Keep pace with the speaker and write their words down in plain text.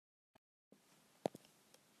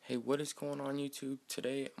Hey, what is going on YouTube?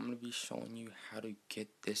 Today I'm going to be showing you how to get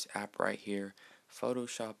this app right here,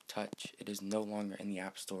 Photoshop Touch. It is no longer in the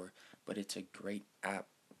App Store, but it's a great app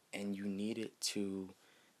and you need it to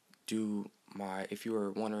do if you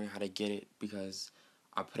were wondering how to get it, because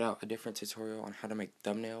I put out a different tutorial on how to make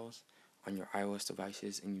thumbnails on your iOS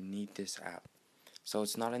devices and you need this app. So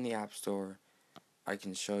it's not in the App Store. I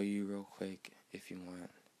can show you real quick if you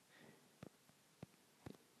want.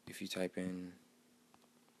 If you type in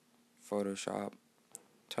Photoshop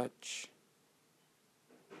Touch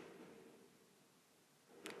on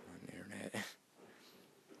the internet.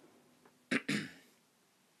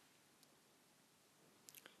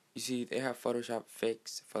 You see, they have Photoshop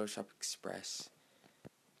Fix, Photoshop Express.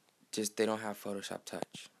 Just they don't have Photoshop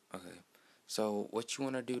Touch. Okay. So what you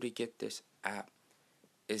want to do to get this app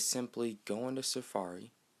is simply go into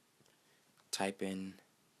Safari, type in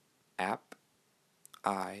app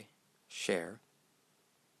I share.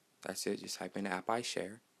 That's it. Just type in app I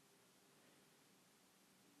share.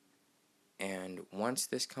 And once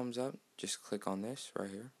this comes up, just click on this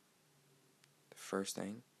right here. The first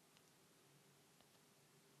thing.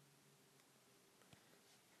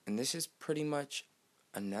 And this is pretty much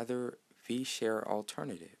another VShare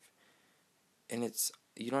alternative. And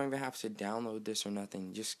you don't even have to download this or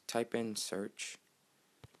nothing. Just type in search.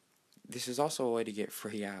 This is also a way to get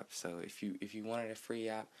free apps. So if you wanted a free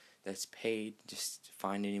app that's paid, just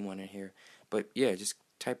find anyone in here. But yeah, just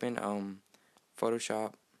type in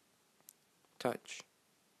Photoshop Touch,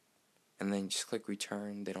 and then just click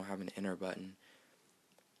return. They don't have an enter button.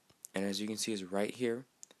 And as you can see, it's right here.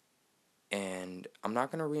 And I'm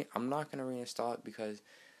not gonna reinstall it because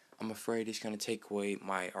I'm afraid it's gonna take away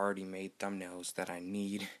my already made thumbnails that I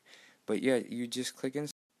need. But yeah, you just click in.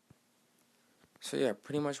 So yeah,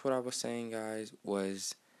 pretty much what I was saying, guys,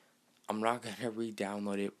 was I'm not gonna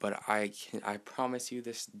re-download it, but I promise you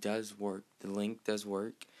this does work. The link does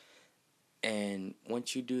work. And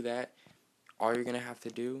once you do that, all you're gonna have to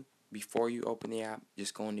do before you open the app,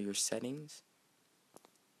 just go into your settings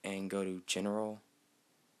and go to General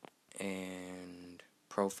and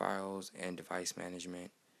Profiles and Device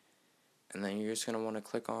Management. And then you're just going to want to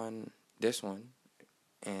click on this one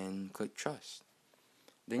and click Trust.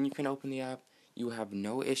 Then you can open the app. You have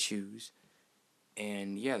no issues.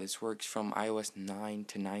 And yeah, this works from iOS 9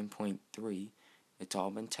 to 9.3. It's all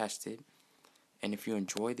been tested. And if you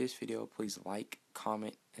enjoyed this video, please like,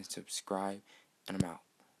 comment, and subscribe. And I'm out.